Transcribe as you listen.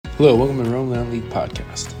Hello, welcome to Rome Land League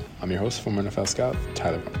Podcast. I'm your host, former NFL scout,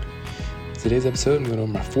 Tyler Rowe. Today's episode, I'm going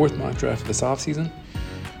over my fourth mock draft of this offseason.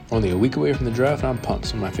 We're only a week away from the draft, and I'm pumped.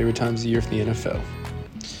 It's one of my favorite times of the year for the NFL.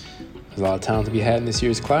 There's a lot of talent to be had in this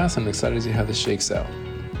year's class, and I'm excited to see how this shakes out.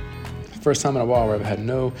 First time in a while where I've had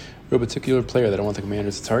no real particular player that I want the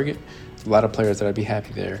Commanders to target. There's a lot of players that I'd be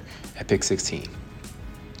happy there at pick 16.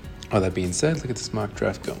 All that being said, look at this mock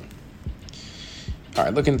draft going. All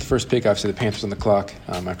right, looking at the first pick, obviously the Panthers on the clock.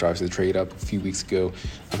 After obviously the trade up a few weeks ago,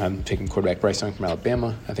 I'm picking quarterback Bryce Young from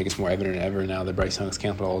Alabama. I think it's more evident than ever now that Bryce Young has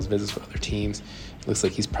canceled all his visits for other teams. It looks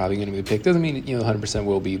like he's probably going to be the pick. Doesn't mean 100%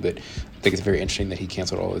 will be, but I think it's very interesting that he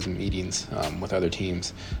canceled all his meetings with other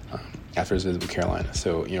teams after his visit with Carolina.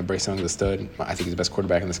 So Bryce Young is a stud. I think he's the best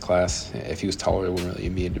quarterback in this class. If he was taller, it wouldn't really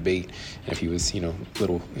be a debate. And if he was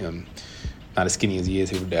little. Not as skinny as he is,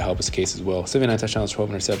 he would help his case as well. 79 touchdowns, 12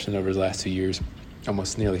 interceptions over his last 2 years.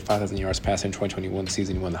 Almost nearly 5,000 yards passing in 2021, the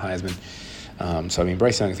season he won the Heisman.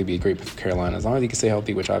 Bryce Young could be a great pick for Carolina as long as he can stay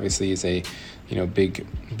healthy, which obviously is a big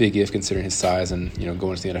if considering his size and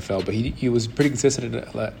going to the NFL. But he was pretty consistent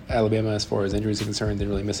at Alabama as far as injuries are concerned.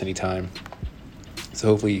 Didn't really miss any time. So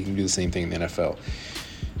hopefully he can do the same thing in the NFL.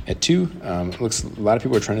 At 2, it looks a lot of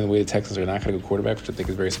people are trending the way the Texans are not going to go quarterback, which I think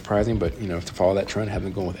is very surprising. But to follow that trend, have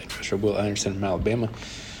them going with edge rusher Will Anderson from Alabama.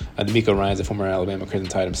 D'Amico Ryan's a former Alabama Crimson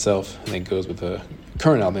Tide himself. I think goes with a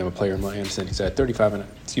current Alabama player, Will Anderson. He's had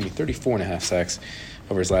 34.5 sacks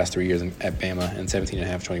over his last 3 years at Bama and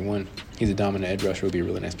 17.5 21. He's a dominant edge rusher. Would be a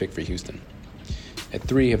really nice pick for Houston. At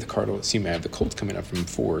 3, I have the Colts coming up from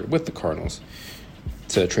 4 with the Cardinals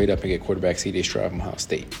to trade up and get quarterback C.J. Stroud from Ohio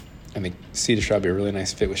State. I think C.J. Stroud would be a really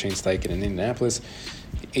nice fit with Shane Steichen in Indianapolis.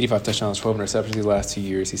 85 touchdowns, 12 interceptions these last 2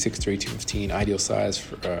 years. He's 6'3", 215, ideal size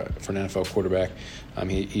for an NFL quarterback.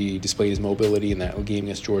 He displayed his mobility in that game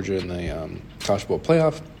against Georgia in the College Football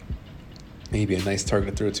Playoff. He'd be a nice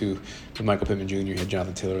target to throw to with Michael Pittman Jr. You had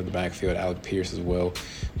Jonathan Taylor in the backfield, Alec Pierce as well.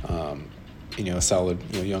 A solid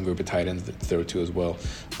young group of tight ends to throw to as well.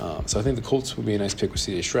 So I think the Colts would be a nice pick with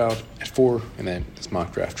C.J. Stroud at 4, and then this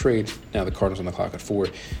mock draft trade. Now the Cardinals on the clock at 4,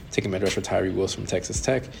 taking edge rusher Tyree Wilson from Texas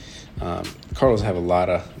Tech. The Cardinals have a lot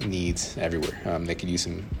of needs everywhere. They could use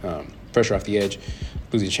some pressure off the edge,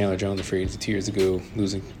 losing Chandler Jones in free agency 2 years ago,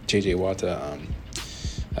 losing J.J. Watt to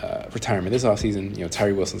retirement this offseason.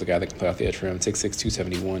 Tyree Wilson's a guy that can play off the edge for him, 6'6",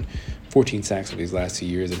 271, 14 sacks over these last 2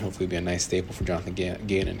 years, and hopefully be a nice staple for Jonathan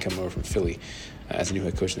Gannon coming over from Philly as a new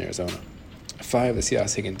head coach in Arizona. 5, the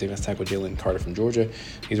Seahawks taking defensive tackle Jalen Carter from Georgia.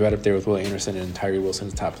 He's right up there with Will Anderson and Tyree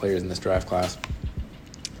Wilson's top players in this draft class.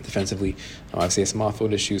 Defensively, obviously has some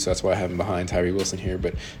off-field issues, so that's why I have him behind Tyree Wilson here,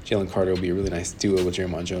 but Jalen Carter will be a really nice duo with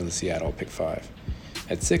Jeremiah Jones in Seattle, pick 5.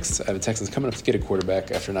 At 6, I have the Texans coming up to get a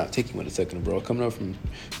quarterback after not taking one a second in a row. Coming up from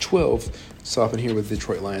 12, swapping here with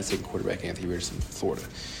Detroit Lions taking quarterback Anthony Richardson from Florida.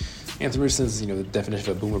 Anthony Richardson is the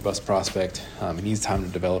definition of a boomer bust prospect. He needs time to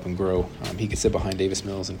develop and grow. He could sit behind Davis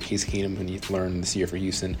Mills and Case Keenum, who he learned this year for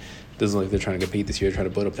Houston. Doesn't look like they're trying to compete this year, trying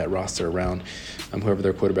to build up that roster around whoever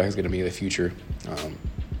their quarterback is going to be in the future.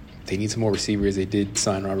 They need some more receivers. They did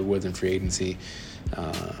sign Robert Woods in free agency.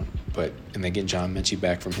 And they get John Mechie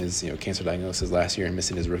back from his cancer diagnosis last year and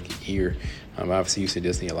missing his rookie year. Obviously, Houston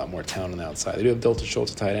does need a lot more talent on the outside. They do have Dalton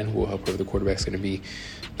Schultz, a tight end, who will help whoever the quarterback's going to be.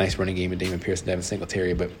 Nice running game with Damon Pierce and Devin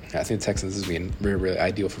Singletary. But I think the Texans is being really, really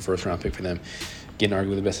ideal for first-round pick for them. Getting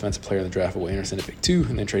arguably the best defensive player in the draft with Will Anderson at pick 2,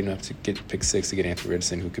 and then trading up to get pick 6 to get Anthony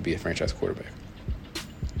Richardson, who could be a franchise quarterback.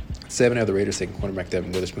 7, I have the Raiders taking cornerback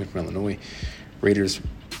Devin Witherspoon from Illinois. Raiders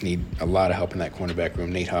need a lot of help in that cornerback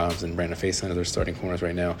room. Nate Hobbs and Brandon Facyson are their starting corners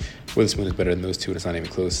right now. Witherspoon is better than those two, and it's not even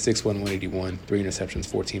close. 6'1", 181, 3 interceptions,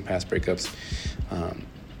 14 pass breakups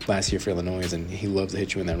last year for Illinois, and he loves to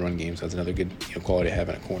hit you in that run game, so that's another good quality to have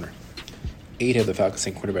in a corner. 8, have the Falcons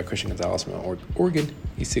taking quarterback Christian Gonzalez from Oregon.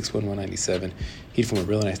 He's 6'1", 197. He'd form a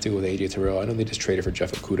really nice deal with A.J. Terrell. I know they just traded for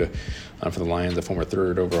Jeff Okudah for the Lions, a former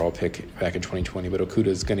 3rd overall pick back in 2020, but Okudah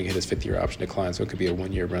is going to get his 5th-year option decline, so it could be a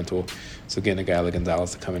 1-year rental. So getting a guy like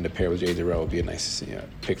Gonzalez to come in to pair with J.J. Terrell would be a nice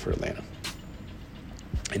pick for Atlanta.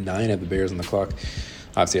 And 9, have the Bears on the clock.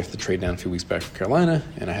 Obviously, after the trade down a few weeks back from Carolina,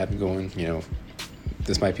 and I have them going,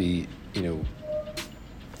 this might be,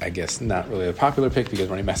 I guess not really a popular pick because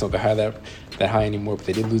running backs don't go that high anymore, but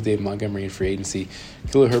they did lose David Montgomery in free agency.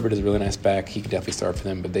 Khalil Herbert is a really nice back. He can definitely start for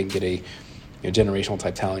them, but they can get a generational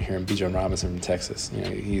type talent here in Bijan Robinson from Texas.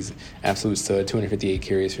 He's absolute stud, 258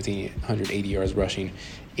 carries, 1,580 yards rushing,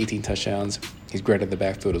 18 touchdowns. He's great at the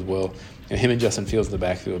backfield as well. Him and Justin Fields in the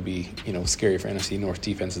backfield would be, scary for NFC North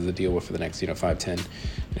defenses to deal with for the next,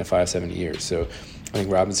 5, 7 years. So I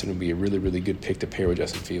think Robinson would be a really, really good pick to pair with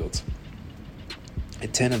Justin Fields.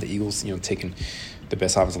 At 10, of the Eagles, taking the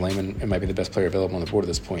best offensive lineman and might be the best player available on the board at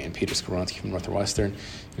this point, and Peter Skoronski from Northwestern.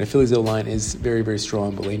 And the Phillies' O-line is very, very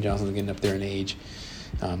strong, but Lane Johnson's getting up there in age.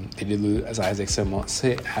 They did lose Isaac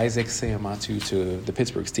Seamatu to the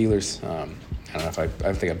Pittsburgh Steelers. I don't know if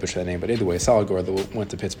I think I butchered that name, but either way, a solid guard that went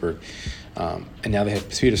to Pittsburgh. And now they have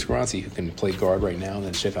Peter Skoronski, who can play guard right now and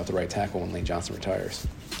then shift out the right tackle when Lane Johnson retires.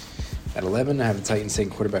 At 11, I have the Titans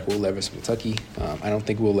taking quarterback Will Levis from Kentucky. I don't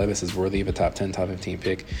think Will Levis is worthy of a top 10, top 15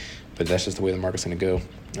 pick, but that's just the way the market's going to go.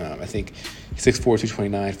 I think 6'4",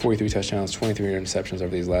 229, 43 touchdowns, 23 interceptions over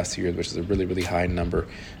these last 2 years, which is a really, really high number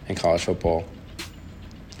in college football.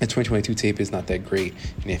 His 2022 tape is not that great,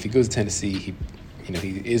 and if he goes to Tennessee, he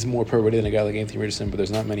is more pro-ready than a guy like Anthony Richardson, but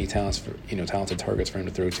there's not many talented targets for him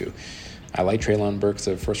to throw to. I like Treylon Burks,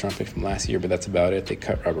 a first-round pick from last year, but that's about it. They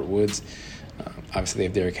cut Robert Woods. Obviously, they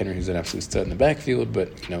have Derrick Henry, who's an absolute stud in the backfield,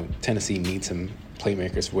 but Tennessee needs some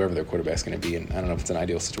playmakers for wherever their quarterback's going to be, and I don't know if it's an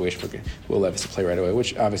ideal situation for Will Levis to play right away,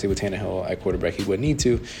 which obviously with Tannehill at quarterback, he wouldn't need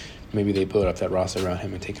to. Maybe they build up that roster around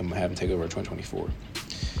him and have him take over in 2024.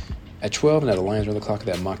 At 12, now the Lions are on the clock of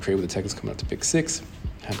that mock trade with the Texans coming up to pick 6.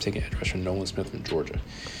 I'm taking edge rusher Nolan Smith from Georgia.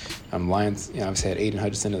 Lions obviously had Aiden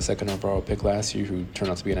Hutchinson, the second overall pick last year, who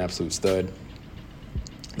turned out to be an absolute stud.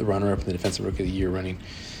 The runner-up in the Defensive Rookie of the Year running.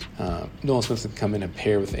 Nolan Smith can come in and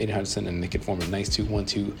pair with Aiden Hutchinson, and they could form a nice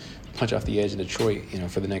 2-1-2 punch off the edge in Detroit,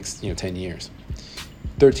 for the next 10 years.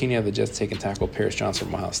 13, you have the Jets taking tackle Paris Johnson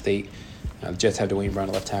from Ohio State. The Jets have Dwayne Brown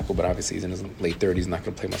at left tackle, but obviously he's in his late 30s, not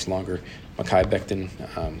going to play much longer. Mekhi Becton,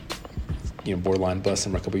 borderline bust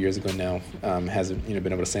him a couple years ago now, hasn't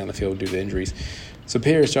been able to stay on the field due to injuries. So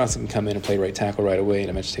Paris Johnson can come in and play right tackle right away,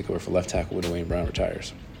 and eventually take over for left tackle when Dwayne Brown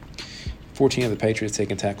retires. 14 of the Patriots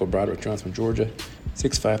taking tackle Broderick Jones from Georgia,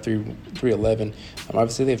 6'5", 311.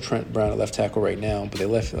 Obviously, they have Trent Brown at left tackle right now, but they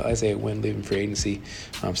left Isaiah Wynn leaving free agency,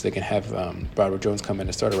 so they can have Broderick Jones come in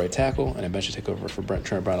and start at right tackle and eventually take over for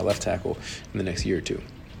Trent Brown at left tackle in the next year or two.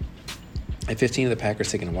 At 15, the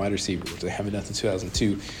Packers taking a wide receiver, which they haven't done since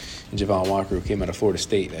 2002, and Javon Walker, who came out of Florida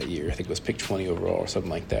State that year. I think it was pick 20 overall or something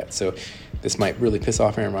like that. So this might really piss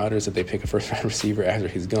off Aaron Rodgers if they pick a first-round receiver after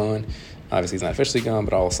he's gone. Obviously, he's not officially gone,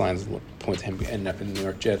 but all signs point to him ending up in the New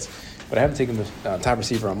York Jets. But I haven't taken the top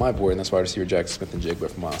receiver on my board, and that's wide receiver Jackson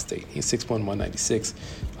Smith-Njigba from Ohio State. He's 6'1", 196.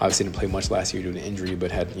 Obviously didn't play much last year due to injury,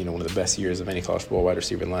 but had one of the best years of any college football wide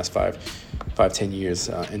receiver in the last 10 years.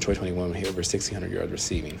 In 2021, when he had over 1,600 yards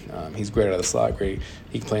receiving. He's great out of the slot, great.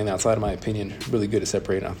 He can play on the outside, in my opinion. Really good at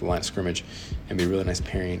separating off the line of scrimmage and be a really nice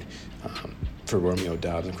pairing for Romeo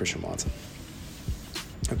Doubs and Christian Watson.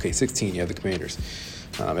 Okay, 16, you have the Commanders.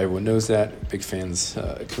 Everyone knows that. Big fans,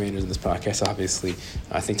 Commanders in this podcast, obviously.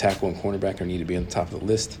 I think tackle and cornerback need to be on the top of the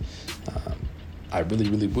list. I really,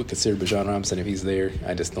 really would consider Bijan Robinson if he's there.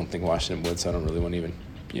 I just don't think Washington would, so I don't really want to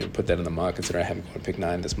even put that in the mock, consider I haven't going to pick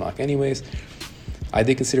 9 in this mock anyways. I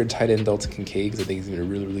did consider tight end Dalton Kincaid because I think he's been a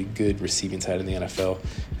really, really good receiving tight end in the NFL.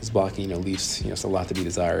 His blocking, leaves a lot to be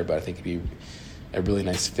desired, but I think he'd be a really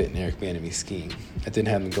nice fit in Eric Bieniemy's scheme. I didn't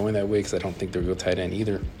have them going that way because I don't think they're a real tight end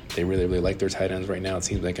either. They really, really like their tight ends right now. It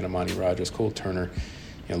seems like an Amani Rodgers, Cole Turner,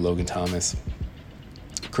 Logan Thomas,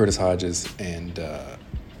 Curtis Hodges, and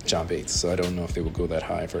John Bates. So I don't know if they will go that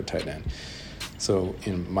high for a tight end. So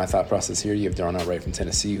in my thought process here, you have Darnell Wright from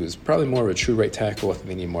Tennessee, who's probably more of a true right tackle. I think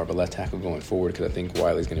they need more of a left tackle going forward because I think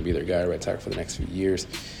Wiley's going to be their guy, right tackle, for the next few years.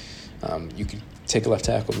 You could take a left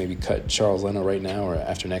tackle, maybe cut Charles Leno right now or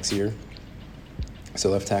after next year. So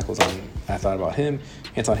left tackle's on. I thought about him.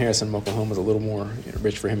 Anton Harrison from Oklahoma is a little more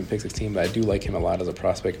rich for him in pick 16, but I do like him a lot as a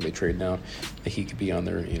prospect. If they trade down, that he could be on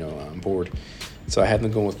their board. So I had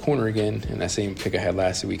them going with corner again, and that same pick I had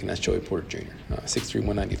last week, and that's Joey Porter Jr. 6'3",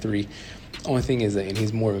 193. Only thing is that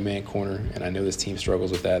he's more of a man corner, and I know this team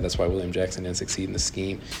struggles with that. That's why William Jackson didn't succeed in the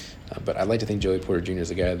scheme. But I'd like to think Joey Porter Jr.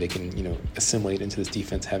 is a guy they can, assimilate into this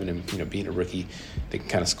defense, having him, being a rookie. They can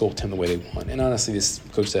kind of sculpt him the way they want. And honestly, this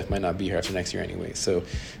coach staff might not be here after next year anyway. So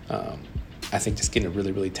I think just getting a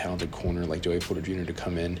really, really talented corner like Joey Porter Jr. to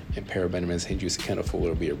come in and pair Benjamin St-Juste and Kendall Fuller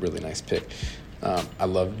will be a really nice pick. I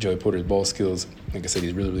love Joey Porter's ball skills. Like I said,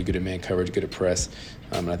 he's really, really good at man coverage, good at press.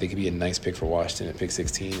 And I think he'd be a nice pick for Washington at pick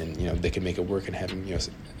 16. And, they can make it work and have him,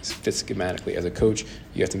 fit schematically. As a coach,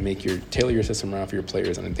 you have to tailor your system around for your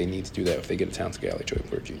players, and they need to do that if they get a talented guy like Joey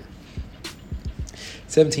Porter Jr.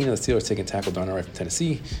 17 of the Steelers taking tackle Darnell Wright from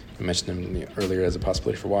Tennessee. I mentioned him earlier as a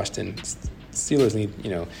possibility for Washington. Steelers need,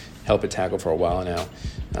 help at tackle for a while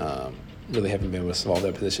now. Really haven't been able to solve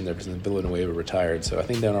that position ever since Villanueva retired. So I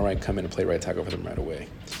think Darnell Wright come in and play right tackle for them right away.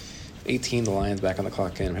 18, the Lions back on the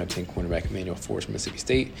clock again. We have 10 cornerback Emmanuel Forbes from Mississippi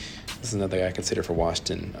State. This is another guy I consider for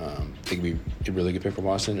Washington. I think he'd be a really good pick for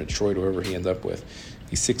Washington, or Detroit, or whoever he ends up with.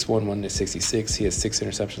 He's 6'1", 166. He has 6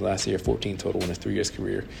 interceptions last year, 14 total in his 3 years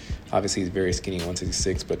career. Obviously, he's very skinny,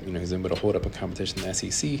 166, but he's able to hold up in competition in the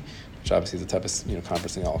SEC, which obviously is the toughest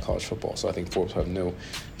conference in all college football. So I think Forbes will have no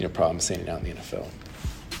problem standing out in the NFL.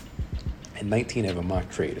 At 19, I have a mock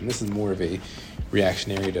trade, and this is more of a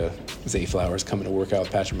reactionary to Zay Flowers coming to work out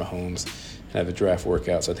with Patrick Mahomes and have a draft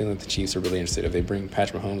workout. So I think that the Chiefs are really interested. If they bring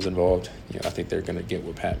Patrick Mahomes involved, I think they're going to get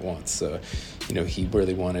what Pat wants. He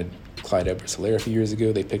really wanted Clyde Edwards-Helaire a few years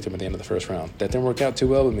ago. They picked him at the end of the first round. That didn't work out too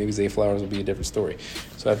well, but maybe Zay Flowers will be a different story.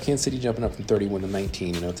 So I have Kansas City jumping up from 31 to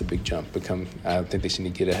 19. It's a big jump. I think they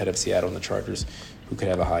should get ahead of Seattle and the Chargers, who could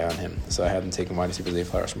have a high on him. So I have them taking wide receiver Zay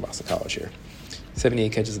Flowers from Boston College here.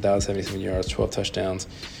 78 catches, 1,077 yards, 12 touchdowns.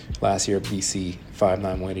 Last year at BC, 5'9",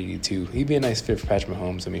 182. He'd be a nice fit for Patrick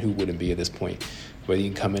Mahomes. Who wouldn't be at this point? But he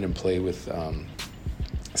can come in and play with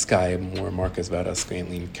Sky Moore, Marcus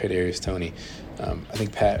Valdes-Scantling, Kadarius Toney. I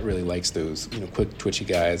think Pat really likes those, quick, twitchy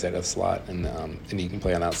guys at the slot, and he can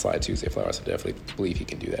play on the outside too. Zay Flowers, I definitely believe he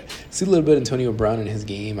can do that. See a little bit of Antonio Brown in his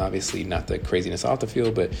game. Obviously, not the craziness off the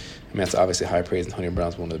field, but that's obviously high praise. Antonio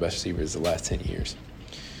Brown's one of the best receivers of the last 10 years.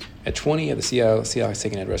 At 20, the Seahawks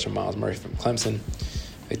taking edge rusher Myles Murphy from Clemson.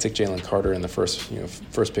 They took Jalen Carter in the first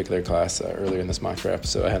pick of their class earlier in this mock draft.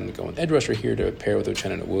 So I had them going edge rusher here to pair with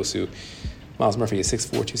Uchenna Nwosu. Myles Murphy is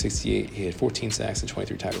 6'4", 268. He had 14 sacks and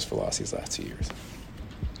 23 tackles for loss these last 2 years.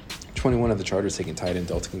 21 of the Chargers taking tight end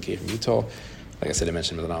Dalton Kincaid from Utah. Like I said, I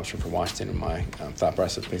mentioned him as an option for Washington in my thought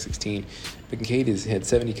process for pick 16. But Kincaid has had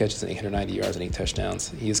 70 catches and 890 yards and 8 touchdowns.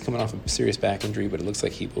 He is coming off a serious back injury, but it looks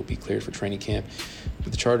like he will be cleared for training camp.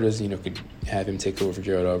 But the Chargers, could have him take over for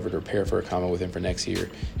Gerald Everett or pair for a combo with him for next year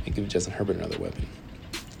and give Justin Herbert another weapon.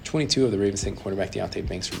 22 of the Ravens taking cornerback Deontay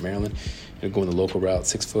Banks from Maryland. Going the local route,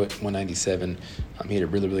 6 foot, 197. He had a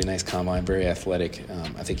really, really nice combine, very athletic.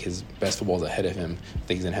 I think his best football is ahead of him. I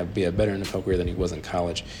think he's going to be a better NFL career than he was in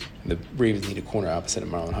college. And the Ravens need a corner opposite of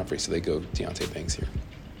Marlon Humphrey, so they go Deontay Banks here.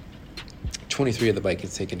 23 of the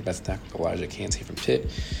Vikings taking defensive tackle Elijah Cansey from Pitt.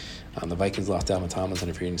 The Vikings lost Alvin Tomlinson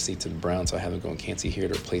in free agency to the Browns, so I have them going Cansey here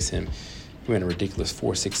to replace him. He ran a ridiculous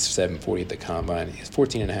 4.67 40 at the combine. He has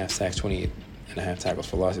 14.5 sacks, 28.5 tackles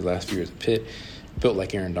for loss his last few years at Pitt. Built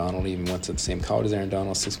like Aaron Donald, even went to the same college as Aaron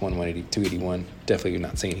Donald, 6'1", 180, 281. Definitely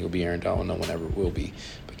not saying he'll be Aaron Donald. No one ever will be.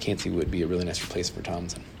 But Cansey would be a really nice replacement for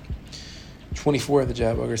Tomlinson. 24 of the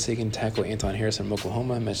Jaguars taking tackle Anton Harrison from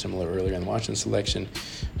Oklahoma. I mentioned him a little earlier in the Washington selection.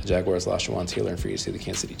 The Jaguars lost Jawan Taylor in free agency to the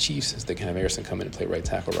Kansas City Chiefs, so they can have Harrison come in and play right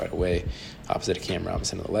tackle right away, opposite of Cam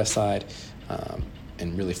Robinson on the left side,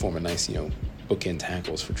 and really form a nice, bookend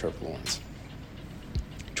tackles for Trevor Lawrence.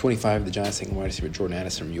 25 of the Giants taking wide receiver Jordan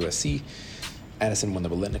Addison from USC. Addison won the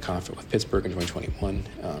Biletnikoff with Pittsburgh in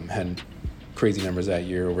 2021. Had crazy numbers that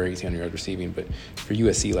year, over 1,800 yards receiving. But for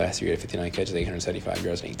USC last year, he had 59 catches, 875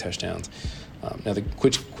 yards, and 8 touchdowns. Now, the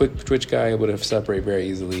quick twitch guy would have separated very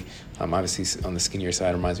easily. Obviously, on the skinnier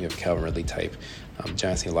side, reminds me of a Calvin Ridley type.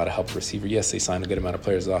 Giants need a lot of help at receiver. Yes, they signed a good amount of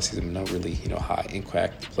players last season, but no really, high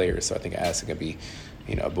impact players. So I think Addison can be,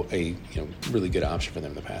 a really good option for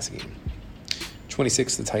them in the passing game.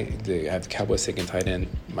 26, they have the Cowboys taking tight end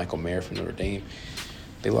Michael Mayer from Notre Dame.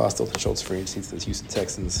 They lost Dalton Schultz free agency to the Houston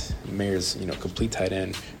Texans. Mayer's, complete tight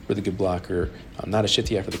end, really good blocker. Not a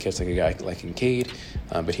shifty after the catch like a guy like Kincaid,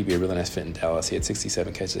 but he'd be a really nice fit in Dallas. He had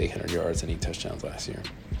 67 catches, 800 yards, and 8 touchdowns last year.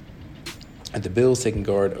 At the Bills, taking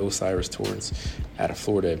guard O'Cyrus Torrence out of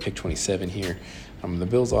Florida at pick 27 here. The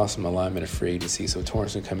Bills lost some alignment of free agency, so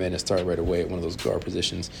Torrence can come in and start right away at one of those guard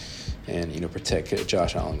positions and, protect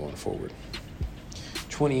Josh Allen going forward.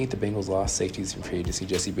 28, the Bengals lost safeties from free agency,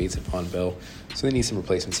 Jesse Bates and Von Bell. So they need some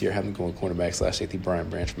replacements here. Having going cornerback / safety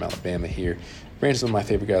Brian Branch from Alabama here. Branch is one of my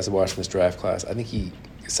favorite guys to watch in this draft class. I think he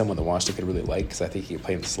is someone that Washington could really like because I think he can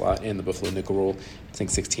play in the slot and the Buffalo nickel role. I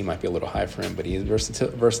think 16 might be a little high for him, but he is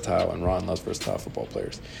versatile, and Ron loves versatile football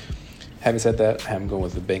players. Having said that, I have him going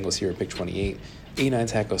with the Bengals here at pick 28. 89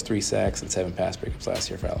 tackles, 3 sacks, and 7 pass breakups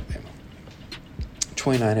last year for Alabama.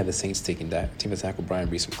 29 have the Saints taking that team tackle Brian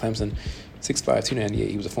Brees from Clemson. 6'5", 298.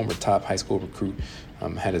 He was a former top high school recruit.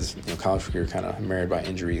 Had his college career kind of marred by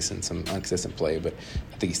injuries and some inconsistent play, but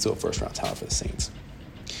I think he's still a first-round talent for the Saints.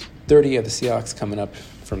 30 of the Seahawks coming up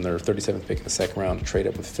from their 37th pick in the second round to trade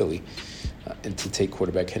up with Philly and to take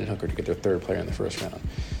quarterback Hendon Hooker to get their third player in the first round.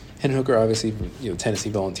 Hendon Hooker, obviously, Tennessee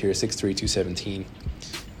Volunteer, 6'3", 217.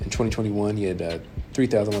 In 2021, he had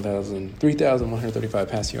 3,135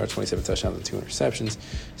 passing yards, 27 touchdowns, and 2 interceptions.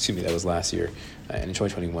 Excuse me, that was last year. And in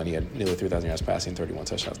 2021, he had nearly 3,000 yards passing, 31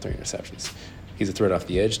 touchdowns, 3 interceptions. He's a threat off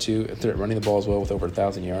the edge, too. A threat running the ball as well with over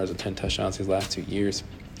 1,000 yards and 10 touchdowns his last 2 years.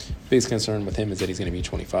 Biggest concern with him is that he's going to be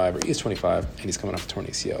 25, or he is 25, and he's coming off a torn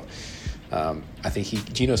ACL. I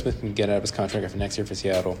think Geno Smith can get out of his contract after next year for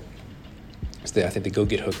Seattle. So I think they go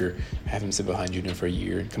get Hooker, have him sit behind Junior for a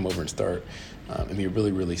year, and come over and start, and be a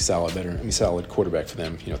really, really solid quarterback for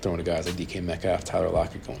them. Throwing to guys like DK Metcalf, Tyler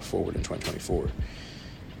Lockett going forward in 2024.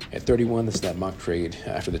 At 31, this is that mock trade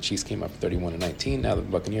after the Chiefs came up 31-19. Now the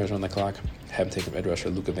Buccaneers are on the clock. Have them taken edge rusher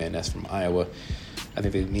Luka Van Ness from Iowa. I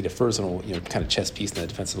think they need a personal, kind of chess piece in the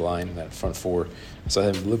defensive line, that front four. So I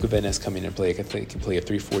have Luka Van Ness come in and play. I think he can play a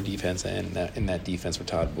 3-4 defense, and in that defense for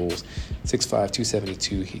Todd Bowles. 6'5",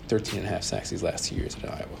 272, 13.5 sacks these last 2 years at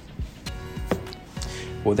Iowa.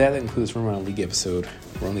 Well, that includes Run Around League episode.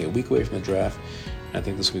 We're only a week away from the draft, and I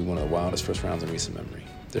think this will be one of the wildest first rounds in recent memory.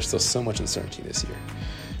 There's still so much uncertainty this year.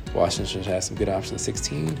 Washington should have some good options at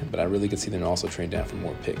 16, but I really could see them also trade down for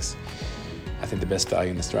more picks. I think the best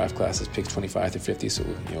value in this draft class is picks 25 through 50, so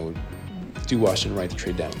do Washington right to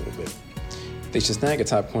trade down a little bit. They should snag a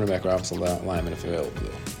top cornerback or offensive lineman if available,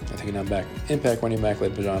 though. I think an impact running back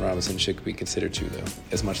like Bijan Robinson should be considered too, though,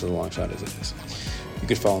 as much of a long shot as it is. You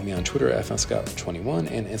could follow me on Twitter at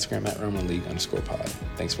FNScott21 and Instagram at RomanLeague_pod.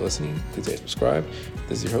 Thanks for listening. Please subscribe.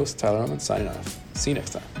 This is your host, Tyler Roman, signing off. See you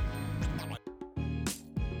next time.